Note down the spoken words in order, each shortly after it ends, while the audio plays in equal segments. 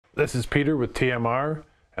This is Peter with TMR,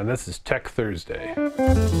 and this is Tech Thursday.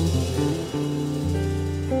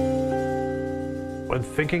 When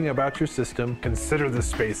thinking about your system, consider the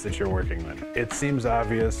space that you're working with. It seems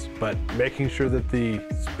obvious, but making sure that the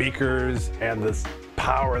speakers and the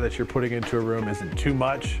power that you're putting into a room isn't too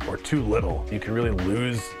much or too little. You can really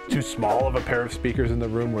lose too small of a pair of speakers in the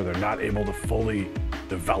room where they're not able to fully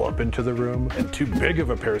develop into the room, and too big of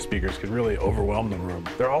a pair of speakers can really overwhelm the room.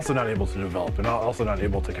 They're also not able to develop and also not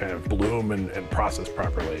able to kind of bloom and process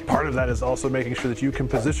properly. Part of that is also making sure that you can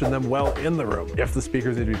position them well in the room. If the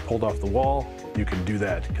speakers need to be pulled off the wall, you can do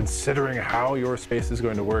that. Considering how your space is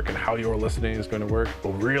going to work and how your listening is going to work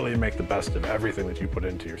will really make the best of everything that you put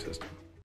into your system.